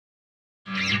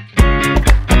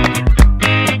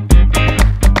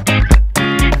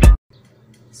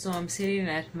So I'm sitting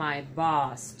at my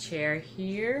boss chair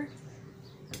here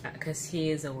because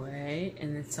he is away,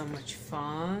 and it's so much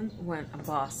fun when a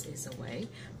boss is away.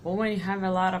 But when you have a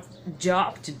lot of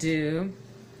job to do,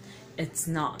 it's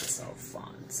not so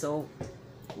fun. So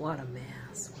what a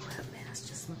mess, what a mess.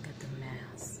 Just look at the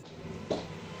mess.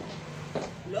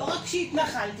 לא רק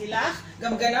שהתנחלתי לך,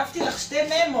 גם גנבתי לך שתי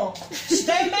ממו.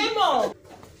 שתי ממו!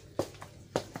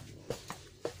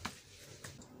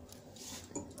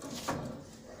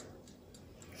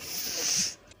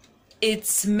 It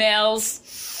smells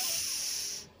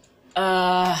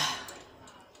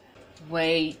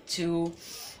way too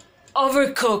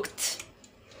overcooked.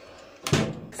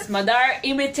 Smadar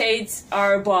imitates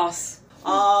our boss.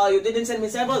 You didn't send me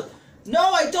sample?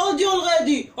 No, I told you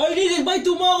already. I need it by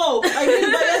tomorrow. I need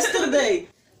it by yesterday.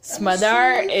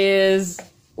 Smadar is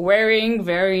wearing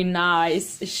very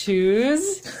nice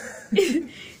shoes.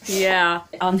 Yeah,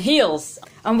 on heels.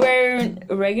 I'm wearing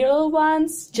regular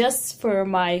ones just for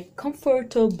my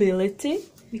comfortability.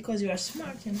 Because you are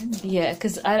smart, you know. Yeah,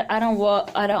 because I don't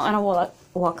walk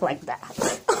like that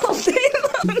all day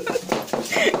long.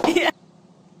 Yeah.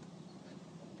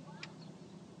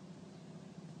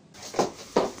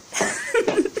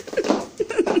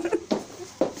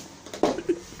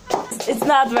 It's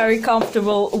not very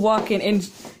comfortable walking in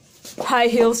high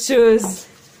heel shoes,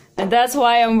 and that's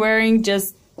why I'm wearing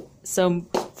just some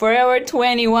Forever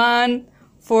 21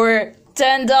 for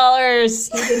 $10.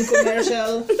 Hidden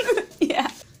commercial. Yeah.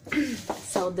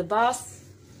 So the boss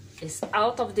is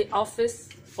out of the office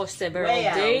for several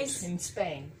days. In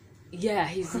Spain. Yeah,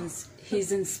 he's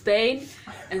in Spain,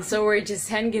 and so we're just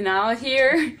hanging out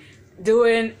here,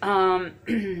 doing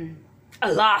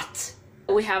a lot.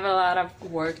 We have a lot of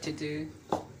work to do.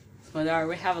 Smadar,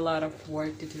 we have a lot of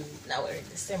work to do. Now we're in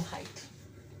the same height.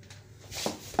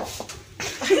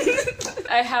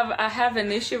 I have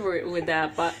an issue with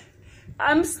that, but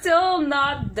I'm still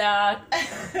not that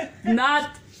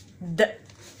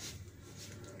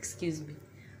excuse me.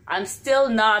 I'm still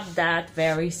not that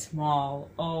very small.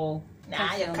 Oh,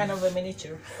 nah, you're kind of a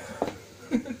miniature.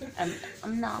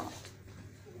 I'm not.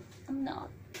 I'm not.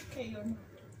 Okay, you're not.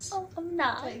 Oh, I'm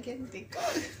not. Gigantic.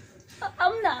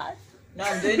 I'm not. No,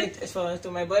 I'm doing it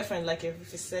to my boyfriend. Like if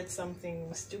he said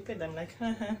something stupid, I'm like,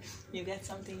 haha, you get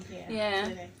something here. Yeah.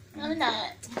 I'm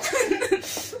not.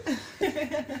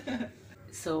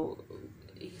 So,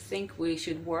 you think we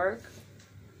should work?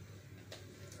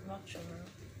 I'm not sure.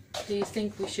 Do you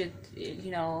think we should,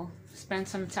 you know, spend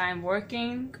some time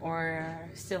working or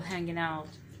still hanging out?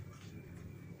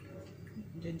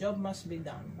 The job must be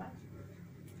done, right?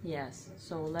 Yes.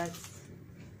 So let's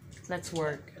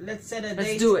work. Let's set a date.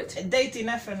 Let's do it. A date in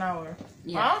half an hour.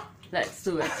 Yeah. Huh? Let's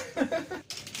do it.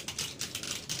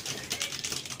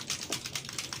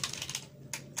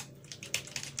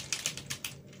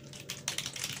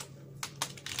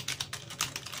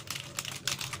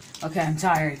 Okay, I'm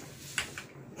tired.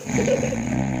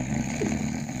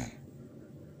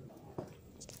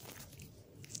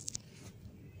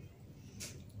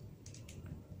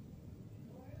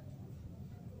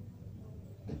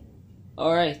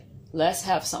 All right, let's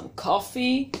have some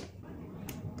coffee.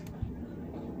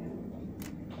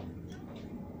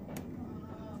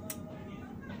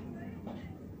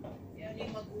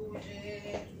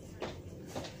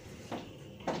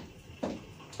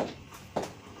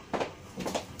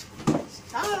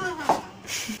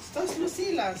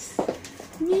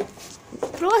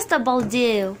 Просто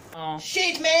обалдею. Oh.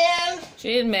 Shit, man!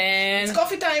 Shit, man. It's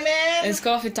coffee time, man! It's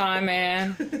coffee time,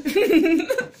 man.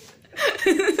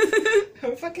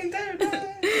 I'm fucking tired.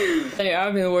 Hey,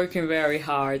 I've been working very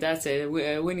hard. That's it.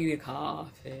 We need a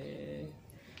coffee.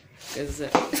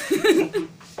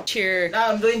 Cheer.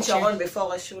 Now I'm doing Sharon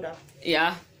before I shoot up.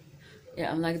 Yeah. Yeah,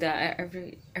 I'm like that.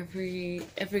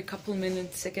 Every couple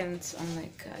minutes, seconds, I'm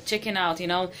like checking out, you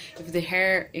know, if the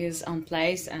hair is on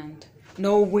place and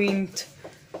no wind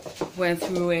went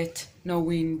through it. No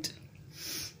wind.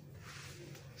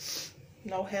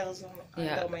 No hairs on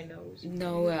under my nose.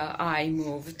 No eye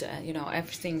moved. You know,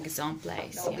 everything is on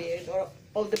place. No beard.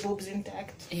 All the boobs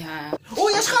intact. Yeah. Oh,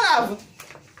 יש חלב!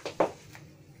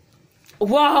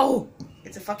 Wow!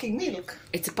 It's a fucking milk.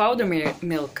 It's a powder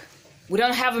milk. We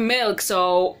don't have a milk,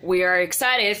 so we are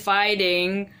excited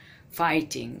finding.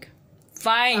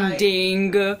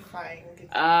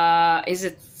 Is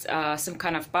it some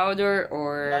kind of powder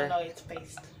or? No, it's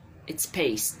paste. It's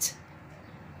paste.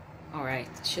 All right,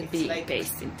 it should It's be like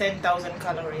paste. 10,000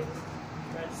 calories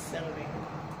per serving.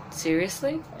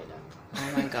 Seriously? Like that.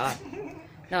 Oh my god.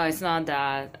 No, it's not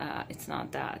that. It's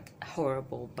not that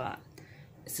horrible, but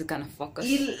Is it gonna focus?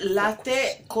 Il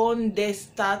latte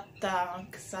condensata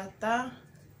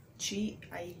ci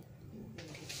ai.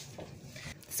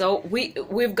 So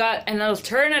we've got an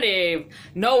alternative.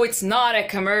 No, it's not a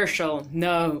commercial.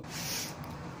 No.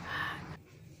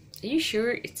 Are you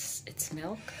sure it's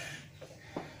milk?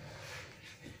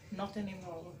 Not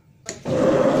anymore.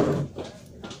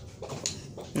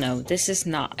 No, this is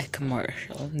not a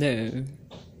commercial. No.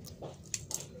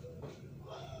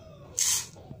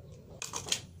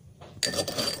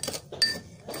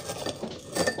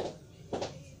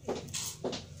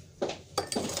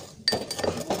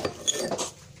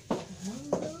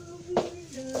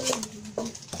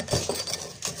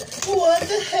 What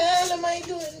the hell am I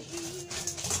doing here?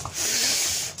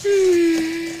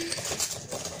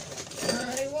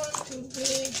 I want to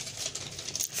be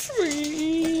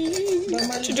Free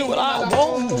to do what I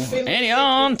want any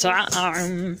on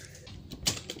time.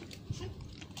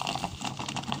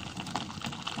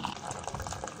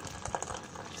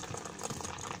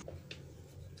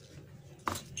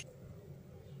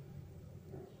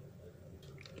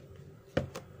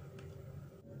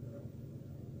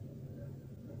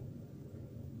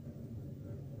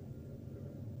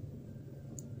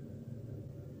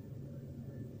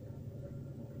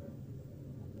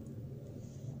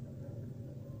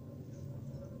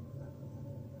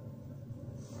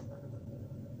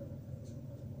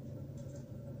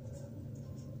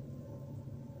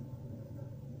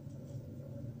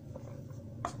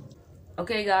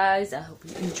 Okay guys, I hope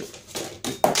you enjoy.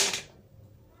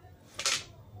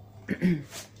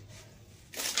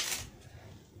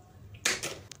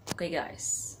 Okay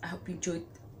guys, I hope you enjoyed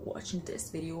watching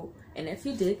this video, and if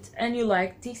you did and you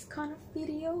like these kind of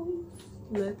videos,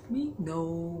 let me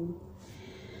know.